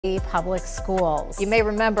Public schools. You may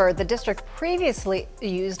remember the district previously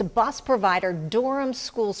used bus provider Durham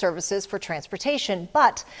School Services for transportation,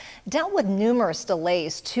 but dealt with numerous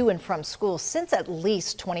delays to and from school since at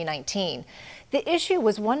least 2019. The issue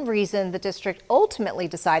was one reason the district ultimately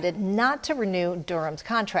decided not to renew Durham's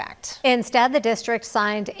contract. Instead, the district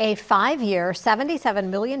signed a 5-year, $77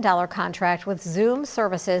 million contract with Zoom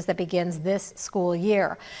Services that begins this school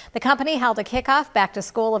year. The company held a kickoff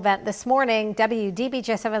back-to-school event this morning.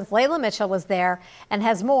 WDBJ7's Layla Mitchell was there and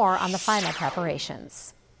has more on the final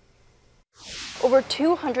preparations. Over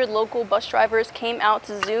 200 local bus drivers came out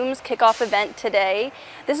to Zoom's kickoff event today.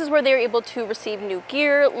 This is where they're able to receive new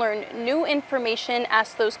gear, learn new information,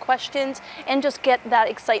 ask those questions, and just get that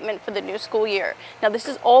excitement for the new school year. Now, this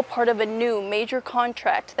is all part of a new major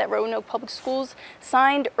contract that Roanoke Public Schools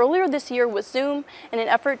signed earlier this year with Zoom in an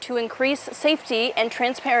effort to increase safety and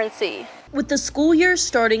transparency. With the school year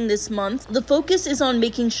starting this month, the focus is on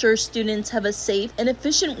making sure students have a safe and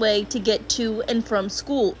efficient way to get to and from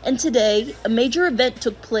school. And today, a major event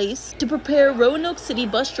took place to prepare Roanoke City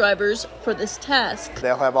bus drivers for this task.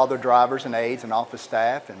 They'll have all their drivers and aides and office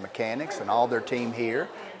staff and mechanics and all their team here,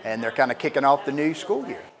 and they're kind of kicking off the new school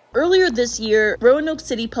year. Earlier this year, Roanoke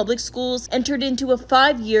City Public Schools entered into a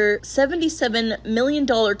 5-year, $77 million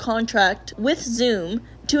contract with Zoom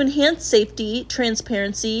to enhance safety,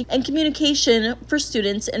 transparency, and communication for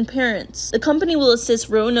students and parents. The company will assist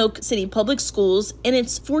Roanoke City Public Schools and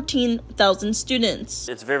its 14,000 students.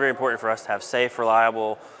 It's very, very important for us to have safe,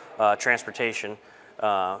 reliable transportation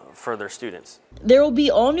for their students. There will be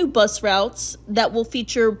all new bus routes that will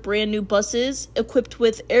feature brand new buses equipped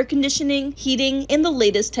with air conditioning, heating, and the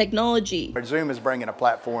latest technology. Zoom is bringing a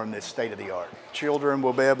platform that's state of the art. Children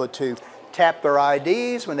will be able to tap their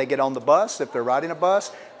IDs when they get on the bus. If they're riding a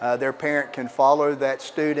bus, their parent can follow that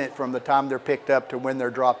student from the time they're picked up to when they're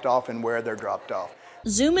dropped off and where they're dropped off.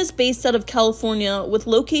 Zoom is based out of California with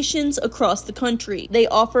locations across the country. They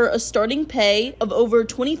offer a starting pay of over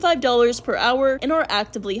 $25 per hour and are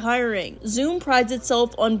actively hiring. Zoom prides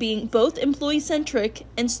itself on being both employee-centric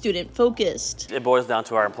and student-focused. It boils down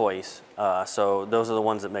to our employees, so those are the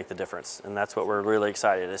ones that make the difference, and that's what we're really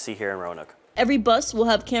excited to see here in Roanoke. Every bus will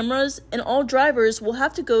have cameras, and all drivers will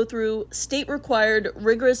have to go through state-required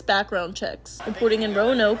rigorous background checks. Reporting in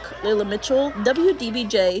Roanoke, Layla Mitchell,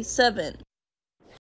 WDBJ 7.